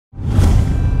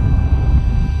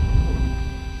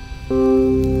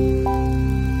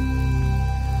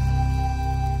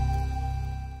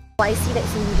I see that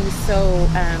CBD is so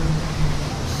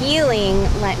healing,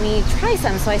 let me try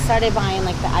some. So I started buying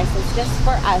like the isolates just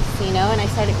for us, you know, and I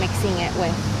started mixing it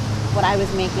with what I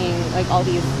was making, like all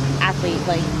these athletes,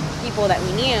 like people that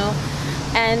we knew.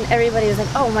 And everybody was like,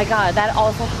 oh my God, that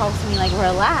also helps me like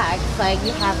relax. Like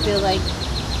you have to like,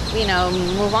 you know,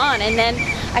 move on. And then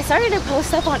I started to post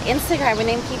stuff on Instagram, and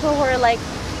then people were like,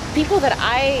 people that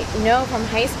I know from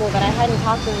high school that I hadn't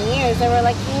talked to in years, they were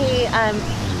like, hey,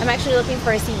 I'm actually looking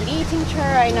for a CBD tincture.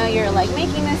 I know you're like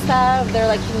making this stuff. They're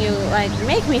like, can you like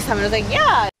make me some? And I was like,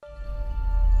 yeah,